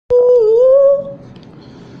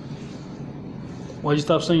Why'd you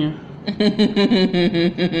stop singing?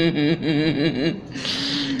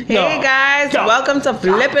 Hey guys, welcome to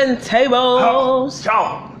Flippin' Tables.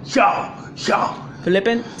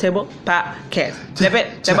 Flippin' Table Podcast.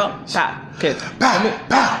 Flippin' Table Podcast.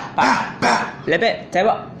 Flippin'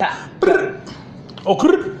 Table Podcast.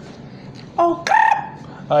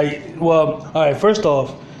 Okay. Alright, first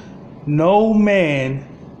off, no man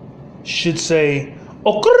should say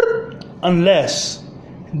okay unless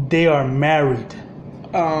they are married.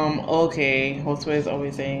 Okay. Josue is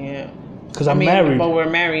always saying it. Because I'm married. But we're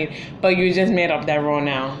married. But you just made up that rule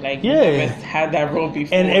now. Like, yeah. you never had that rule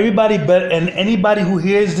before. And anybody who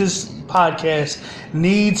hears this podcast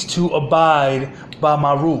needs to abide by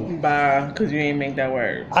my rule. Because you ain't make that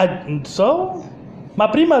word. So? My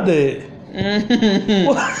prima did.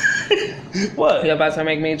 What? You're about to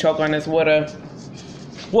make me choke on this water.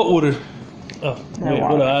 What water? Oh, wait,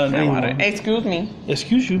 water. Excuse me.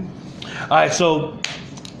 Excuse you. Alright, so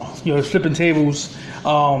it's Flipping Tables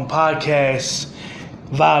podcast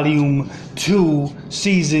volume 2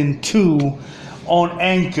 season 2 on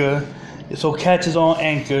Anchor. So catch us on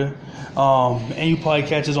Anchor, and you probably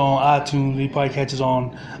catch us on iTunes. You probably catch us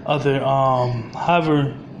on other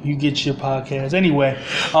however you get your podcast. Anyway,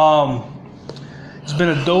 it's been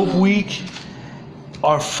a dope week.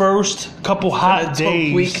 Our first couple hot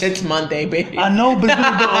days. Week, it's Monday, baby. I know, but it's been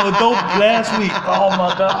a dope last week. Oh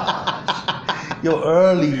my god. Yo,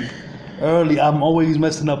 early. I'm always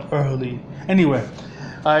messing up early. Anyway,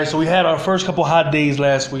 all right. So we had our first couple hot days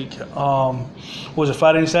last week. Was it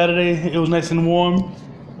Friday and Saturday? It was nice and warm.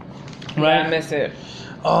 Right? Yeah, I miss it.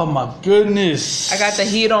 Oh my goodness. I got the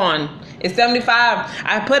heat on. It's 75.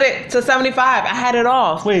 I put it to 75. I had it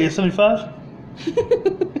off. Wait, it's 75?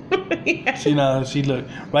 Yeah. See, look.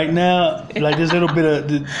 Right now, like this little bit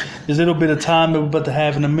of time that we're about to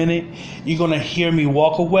have in a minute, you're gonna hear me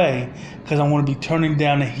walk away because I want to be turning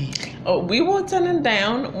down the heat. Oh, we will turn it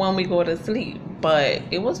down when we go to sleep, but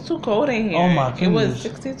it was too cold in here. Oh my goodness. It was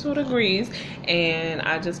 62 degrees, and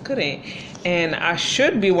I just couldn't. And I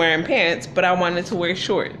should be wearing pants, but I wanted to wear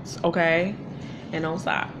shorts, okay, and no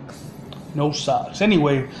socks. No socks.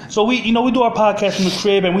 Anyway, so we do our podcast from the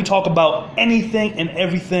crib and we talk about anything and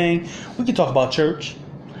everything. We can talk about church.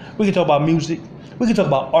 We can talk about music. We can talk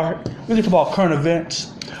about art. We can talk about current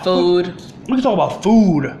events. Food. We can talk about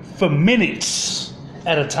food for minutes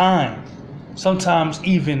at a time. Sometimes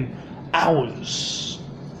even hours.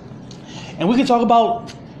 And we can talk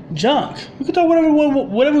about junk. We can talk whatever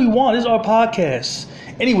we want. This is our podcast.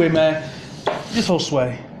 Anyway, man, this whole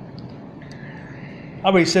sway. I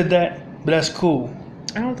already said that. But that's cool.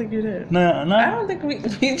 I don't think you did. Nah. I don't think we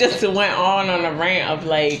just went on a rant of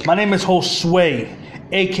like. My name is Josue,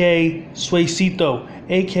 a.k.a. Swaycito,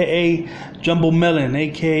 a.k.a. Jumbo Melon,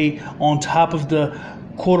 a.k.a. on top of the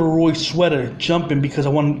corduroy sweater, jumping because I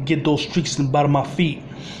want to get those streaks in the bottom of my feet.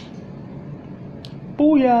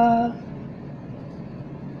 Booyah!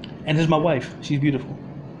 And here's my wife. She's beautiful.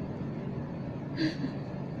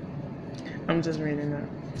 I'm just reading that.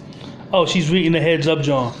 Oh, she's reading the heads up,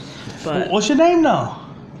 John. But what's your name now?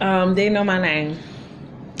 They know my name.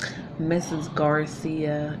 Mrs.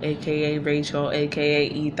 Garcia, aka Rachel, aka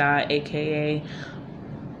Etha, aka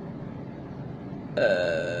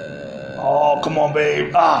Oh, come on, babe.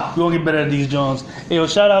 We gonna get better at these Johns. Hey, yo,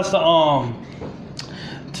 shout outs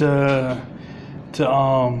to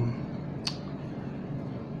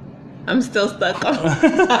I'm still stuck on.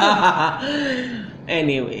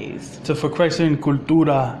 Anyways, to For Christ and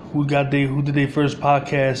Cultura, who did their first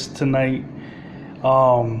podcast tonight.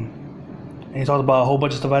 And he talked about a whole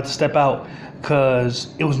bunch of stuff. I had to step out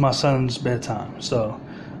because it was my son's bedtime. So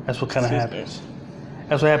that's what kind of happens.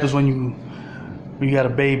 That's what happens when you got a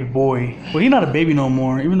baby boy. Well, he's not a baby no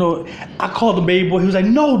more. Even though I called the baby boy, he was like,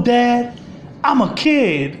 "No, Dad, I'm a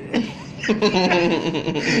kid."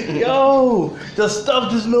 Yo, the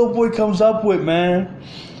stuff this little boy comes up with, man.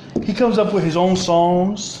 He comes up with his own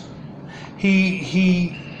songs.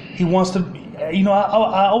 He wants to,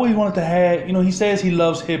 I always wanted to have, he says he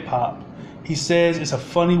loves hip hop. He says it's a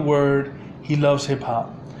funny word. He loves hip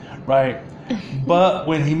hop, right? But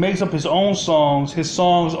when he makes up his own songs, his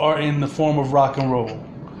songs are in the form of rock and roll.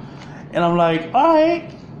 And I'm like, all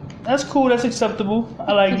right, that's cool. That's acceptable.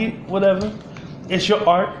 I like it. Whatever. It's your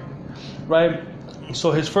art, right?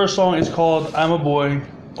 So his first song is called I'm a Boy,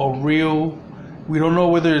 a real. We don't know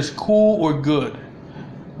whether it's cool or good.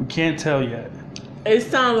 We can't tell yet. it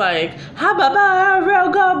sounds like "Ha ba ba, a real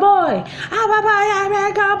good boy. Ha ba ba, a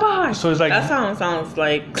real good boy." So it's like that sounds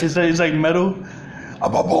like it's like metal.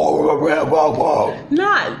 Not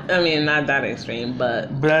that extreme,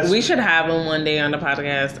 but we should have him one day on the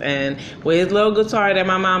podcast, and with his little guitar that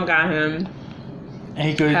my mom got him, And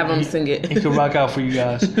he could have him sing it. He could rock out for you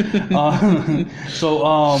guys.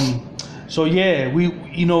 So yeah, we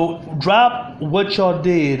drop what y'all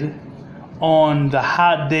did on the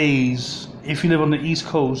hot days if you live on the East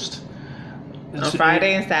Coast. On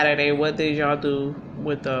Friday and Saturday, what did y'all do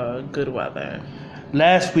with the good weather?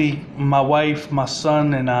 Last week, my wife, my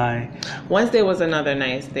son, and I. Wednesday was another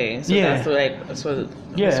nice day. So Yeah. that's why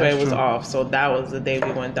it was true. off. So that was the day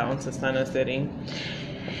we went down to Center City.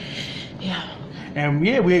 Yeah. And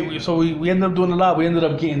yeah, we ended up doing a lot. We ended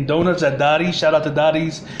up getting donuts at Dottie's. Shout out to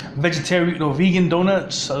Dottie's. Vegan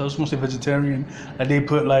donuts. I was mostly vegetarian. And they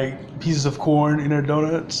put like pieces of corn in their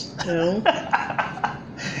donuts. No.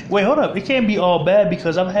 Wait, hold up. It can't be all bad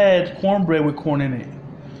because I've had cornbread with corn in it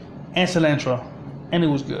and cilantro, and it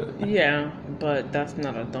was good. Yeah, but that's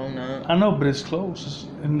not a donut. I know, but it's close.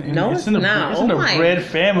 No, it's not. It's in the bread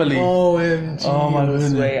family. OMG. Oh my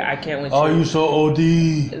goodness. Wait, I can't with Oh, you. you so OD.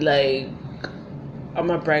 Like,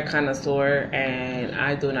 I'm a bread connoisseur, and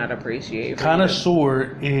I do not appreciate bread.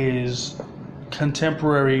 Connoisseur is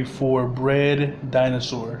contemporary for bread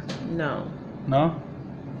dinosaur. No. No?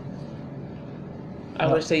 I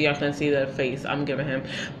wish that y'all can see the face I'm giving him.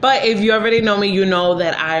 But if you already know me, you know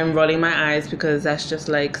that I'm rolling my eyes because that's just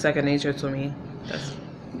like second nature to me.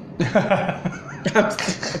 I'm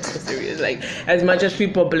so serious. Like, as much as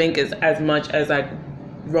people blink is as much as I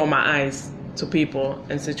roll my eyes to people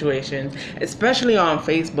and situations, especially on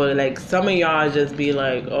Facebook. Like, some of y'all just be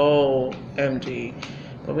like, oh, MG.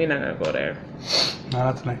 But we're not going to go there. No,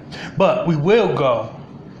 not tonight. But we will go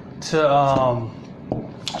to...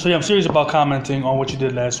 So yeah, I'm serious about commenting on what you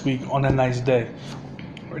did last week on that nice day.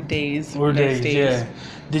 Or days. Yeah.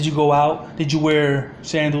 Did you go out? Did you wear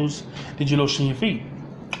sandals? Did you lotion your feet?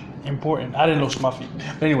 Important. I didn't lotion my feet.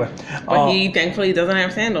 But anyway. But he thankfully doesn't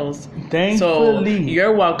have sandals. Thankfully. So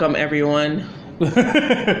you're welcome, everyone.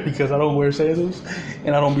 Because I don't wear sandals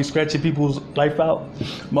and I don't be scratching people's life out.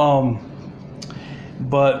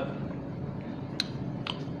 But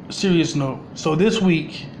serious note. So this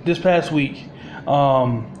past week,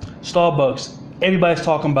 Starbucks, everybody's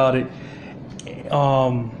talking about it.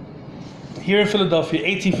 Here in Philadelphia,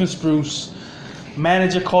 18th and Spruce,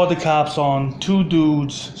 manager called the cops on two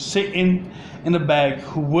dudes sitting in the back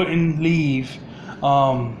who wouldn't leave.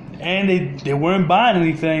 And they weren't buying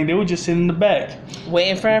anything. They were just sitting in the back.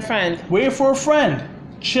 Waiting for a friend.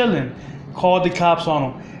 Chilling. Called the cops on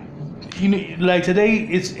them. You know, like today,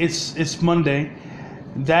 it's Monday.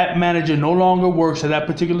 That manager no longer works at that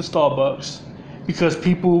particular Starbucks because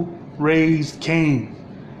people raised Cain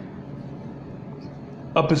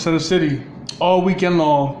up in Center City all weekend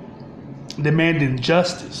long, demanding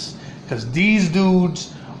justice because these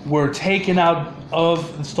dudes were taken out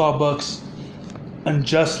of the Starbucks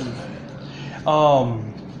unjustly.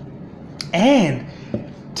 And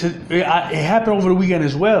it happened over the weekend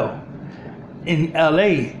as well. In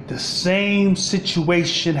LA, the same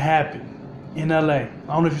situation happened. In LA. I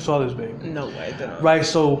don't know if you saw this, babe. No, I didn't. Right,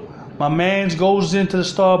 so my man goes into the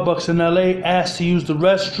Starbucks in LA, asked to use the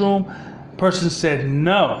restroom. Person said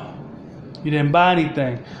no. You didn't buy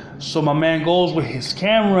anything. So my man goes with his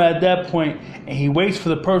camera at that point and he waits for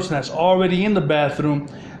the person that's already in the bathroom.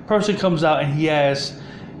 Person comes out and he asks,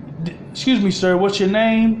 "Excuse me, sir, what's your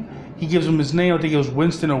name?" He gives him his name. I think it was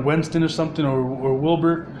Winston or something, or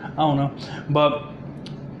Wilbur. I don't know. But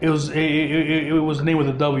it was the name with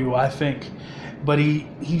a W, I think. But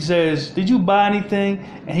he says, "Did you buy anything?"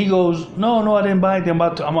 And he goes, "No, I didn't buy anything.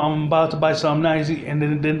 I'm about to buy something now." And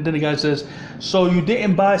then the guy says, "So you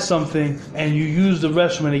didn't buy something and you used the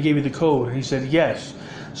restroom and they gave you the code?" And he said, "Yes."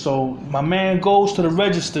 So my man goes to the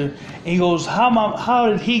register and he goes, "How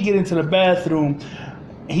did he get into the bathroom?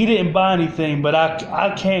 He didn't buy anything, but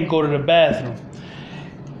I can't go to the bathroom."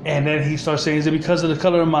 And then he starts saying, "Is it because of the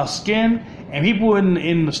color of my skin?" And people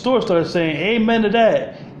in the store started saying, "Amen to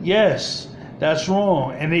that. Yes, that's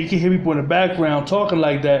wrong." And they can hear people in the background talking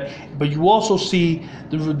like that. But you also see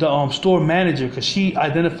the store manager, because she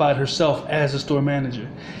identified herself as a store manager.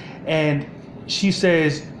 And she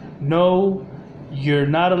says, "No, you're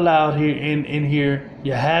not allowed here in here.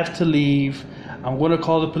 You have to leave. I'm going to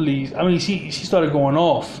call the police." I mean, she started going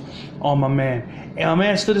off on my man. And my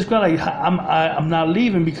man stood his ground like, I'm not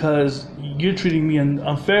leaving because you're treating me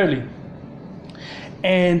unfairly.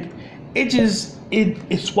 And it's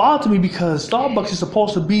wild to me because Starbucks is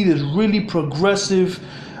supposed to be this really progressive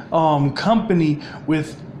company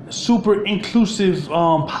with super inclusive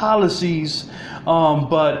policies,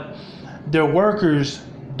 but their workers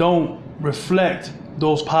don't reflect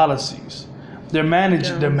those policies. Their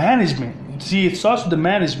management. See, it starts with the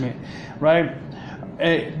management, right?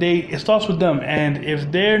 It starts with them, and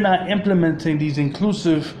if they're not implementing these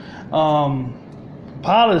inclusive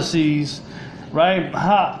policies, right?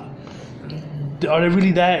 How are they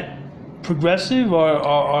really that progressive,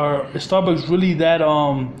 or is Starbucks really that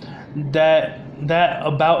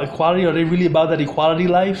about equality? Are they really about that equality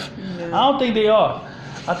life? Yeah. I don't think they are.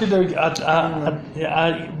 I think they're.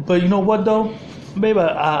 But you know what though, babe?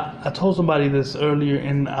 I told somebody this earlier,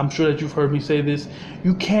 and I'm sure that you've heard me say this.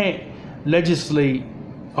 You can't legislate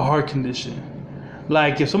a heart condition.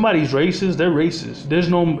 Like if somebody's racist, they're racist. There's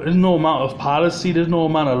no amount of policy. There's no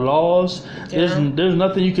amount of laws. Yeah. There's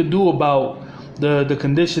nothing you can do about the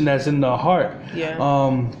condition that's in the heart. Yeah.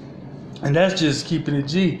 And that's just keeping it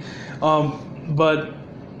G. But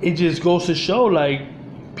it just goes to show, like,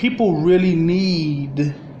 people really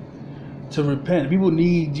need to repent. People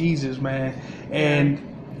need Jesus, man. And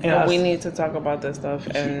we need to talk about this stuff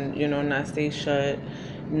and, not stay shut,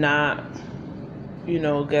 not,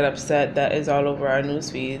 get upset that is all over our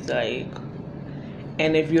news feeds. Like,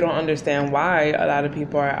 and if you don't understand why a lot of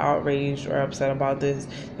people are outraged or upset about this,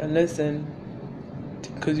 then listen,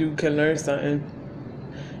 because you can learn something.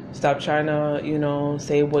 Stop trying to,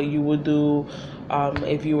 say what you would do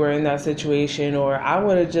if you were in that situation, or I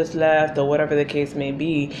would have just left, or whatever the case may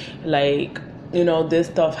be. Like, this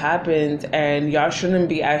stuff happens, and y'all shouldn't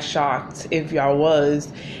be as shocked if y'all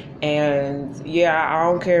was. And yeah, I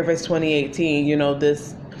don't care if it's 2018,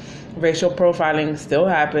 this racial profiling still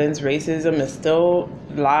happens. Racism is still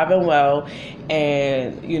alive and well,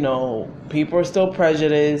 and people are still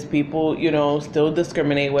prejudiced. People still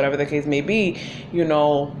discriminate, whatever the case may be.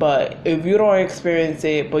 But if you don't experience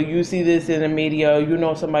it, but you see this in the media,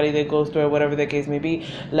 somebody that goes through it, whatever the case may be,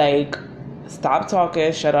 like, stop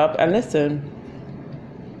talking, shut up, and listen.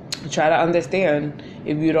 Try to understand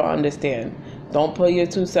if you don't understand. Don't put your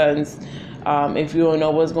 2 cents. If you don't know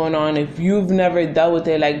what's going on, if you've never dealt with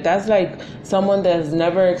it, like, that's like someone that's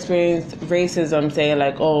never experienced racism saying,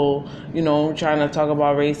 like, oh, trying to talk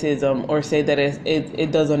about racism or say that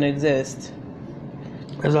it doesn't exist.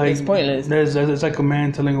 It's pointless. It's like a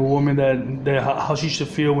man telling a woman that how she should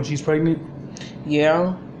feel when she's pregnant.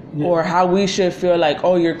 Yeah. Or how we should feel, like,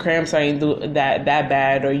 oh, your cramps ain't that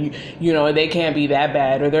bad, or they can't be that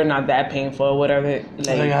bad, or they're not that painful, or whatever.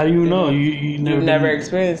 Like how do you know? You've never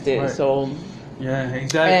experienced it, right. So yeah,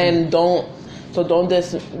 exactly. And don't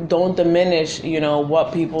diminish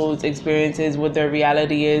what people's experiences, what their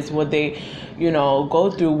reality is, what they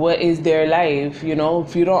go through, what is their life.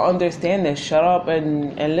 If you don't understand this, shut up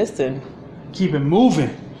and listen. Keep it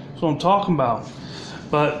moving. That's what I'm talking about.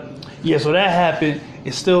 But yeah, so that happened.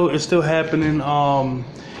 It's still happening.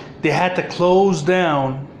 They had to close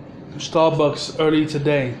down Starbucks early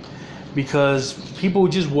today because people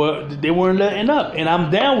they weren't letting up, and I'm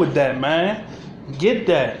down with that, man. Get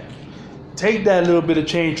that, take that little bit of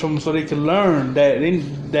change from them so they can learn that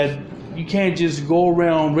you can't just go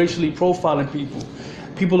around racially profiling people.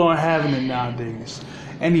 People aren't having it nowadays.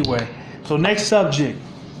 Anyway, so next subject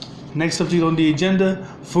on the agenda: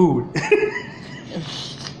 food.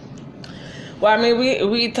 Well, I mean,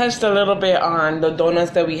 we touched a little bit on the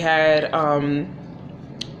donuts that we had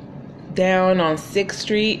down on 6th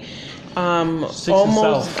Street,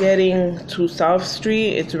 almost getting to South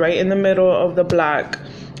Street. It's right in the middle of the block.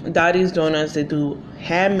 Dottie's Donuts, they do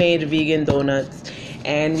handmade vegan donuts.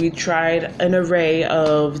 And we tried an array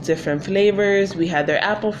of different flavors. We had their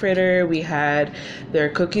apple fritter. We had their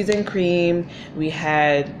cookies and cream. We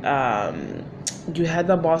had, you had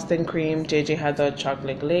the Boston cream. JJ had the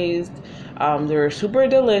chocolate glazed. They were super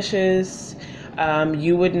delicious.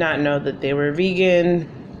 You would not know that they were vegan.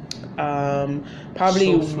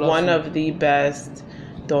 Probably so one of the best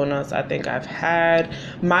donuts I think I've had.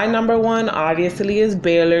 My number one obviously is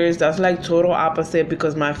Baylor's. That's like total opposite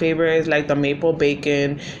because my favorite is like the maple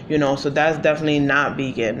bacon, so that's definitely not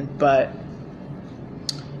vegan. But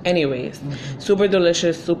anyways, super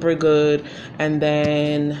delicious, super good. And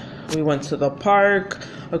then we went to the park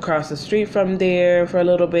across the street from there for a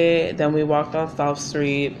little bit. Then we walked on South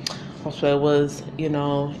Street. Also, it was,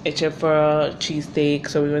 itching for a cheesesteak.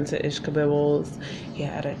 So we went to Ishkabibbles. He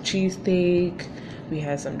had a cheesesteak. We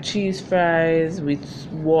had some cheese fries. We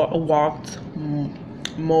walked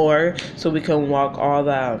more so we can walk all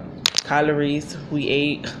the calories we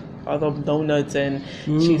ate, all the donuts and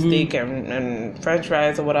cheesesteak and french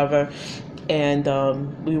fries or whatever. And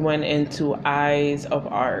we went into Eyes of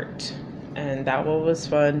Art. And that one was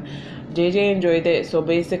fun. JJ enjoyed it. So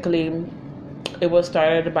basically, it was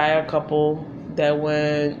started by a couple that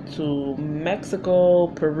went to Mexico,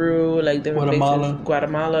 Peru, like different places.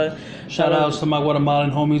 Guatemala. Shout out to my Guatemalan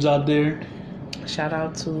homies out there. Shout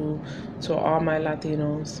out to all my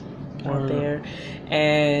Latinos out there.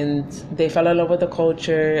 And they fell in love with the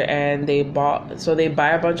culture, and they buy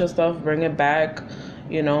a bunch of stuff, bring it back,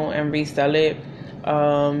 and resell it.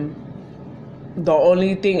 The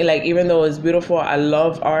only thing, like, even though it's beautiful, I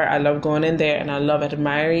love art, I love going in there, and I love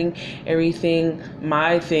admiring everything.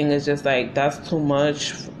 My thing is just like, that's too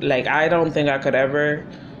much. Like, I don't think I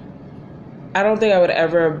would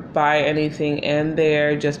ever buy anything in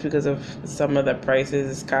there just because of some of the prices.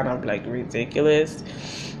 It's kind of like ridiculous.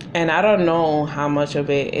 And I don't know how much of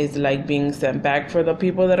it is like being sent back for the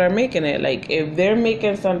people that are making it. Like, if they're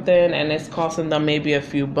making something and it's costing them maybe a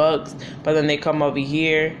few bucks, but then they come over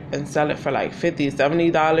here and sell it for like $50,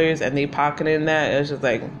 $70 and they pocketing that, it's just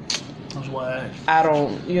like, that's why I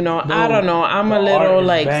don't know. I'm a little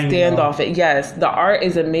like standoffish. Yes, the art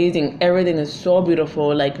is amazing. Everything is so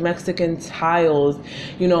beautiful. Like Mexican tiles,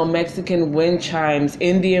 Mexican wind chimes,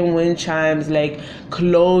 Indian wind chimes, like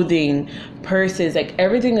clothing, purses. Like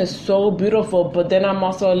everything is so beautiful. But then I'm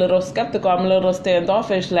also a little skeptical. I'm a little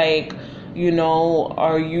standoffish. Like,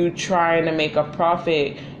 are you trying to make a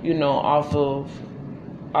profit,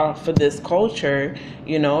 off of this culture,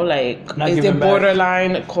 like, Not is it giving back.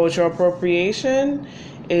 borderline cultural appropriation?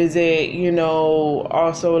 Is it,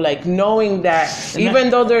 also like knowing that even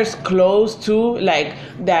though there's clothes too, like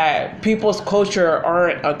that people's culture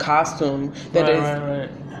aren't a costume, that right.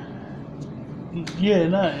 Yeah,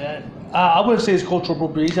 no, I wouldn't say it's cultural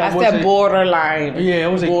appropriation. I said borderline. Yeah,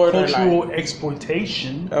 it was a Borderline. cultural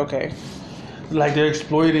exploitation. Okay. Like they're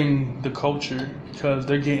exploiting the culture because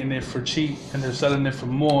they're getting it for cheap and they're selling it for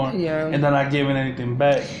more. Yeah. And they're not giving anything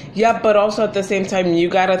back. Yeah, but also at the same time, you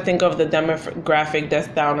gotta think of the demographic that's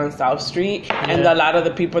down on South Street, and a lot of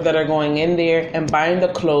the people that are going in there and buying the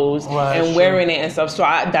clothes and wearing it and stuff. So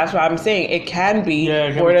that's why I'm saying it can be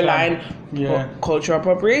borderline cultural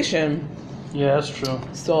appropriation. Yeah, that's true.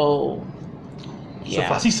 So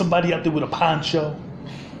if I see somebody out there with a poncho,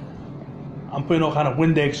 I'm putting all kind of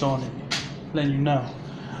Windex on it, letting you know.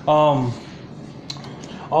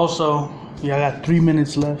 Also, I got 3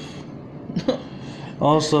 minutes left.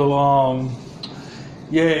 Also, well,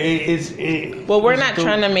 we're not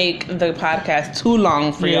trying to make the podcast too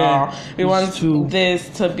long for y'all. We want this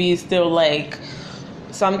to be still like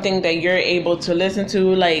something that you're able to listen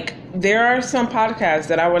to. Like, there are some podcasts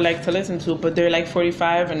that I would like to listen to, but they're like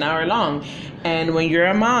 45 an hour long. And when you're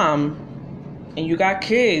a mom and you got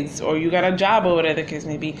kids or you got a job or whatever the case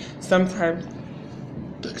may be, sometimes,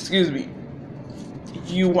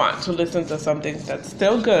 you want to listen to something that's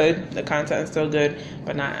still good, the content is still good,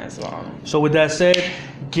 but not as long. So with that said,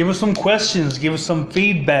 give us some questions, give us some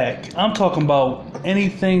feedback. I'm talking about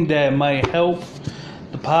anything that might help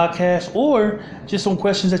the podcast or just some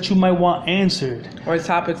questions that you might want answered. Or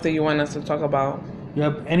topics that you want us to talk about.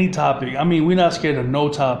 Yep, any topic. I mean, we're not scared of no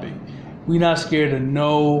topic. We're not scared of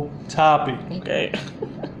no topic. Okay.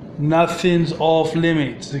 Nothing's off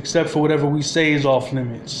limits except for whatever we say is off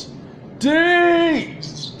limits. Dang!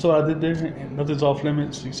 So I did there. Nothing's off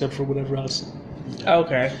limits except for whatever I said.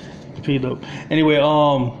 Okay. Speed up. Anyway,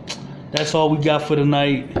 that's all we got for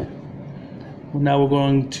tonight. Now we're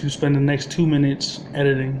going to spend the next 2 minutes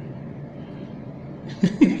editing.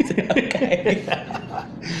 Okay.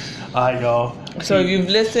 All right, y'all. So if you've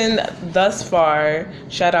listened thus far,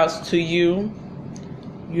 shout outs to you.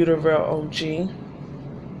 You the real OG.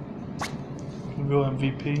 Real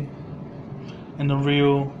MVP. And the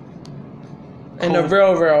real... And the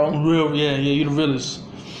real. Yeah, you the realest.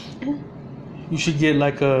 You should get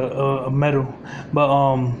like a medal. But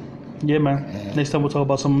yeah, man. Next time we'll talk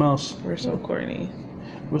about something else. We're so corny.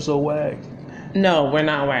 We're so whack. No, we're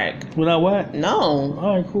not whack. We're not whack? No.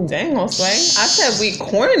 All right, cool. Dang, Josue. I said we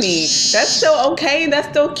corny. That's still okay. That's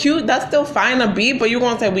still cute. That's still fine to be. But you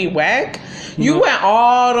gonna say we whack? You went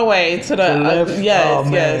all the way to the left? yes.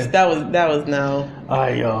 Man. That was no. All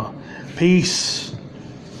right, y'all. Peace.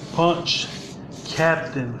 Punch.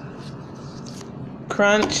 Captain.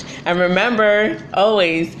 Crunch. And remember,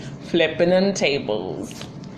 always flipping them tables.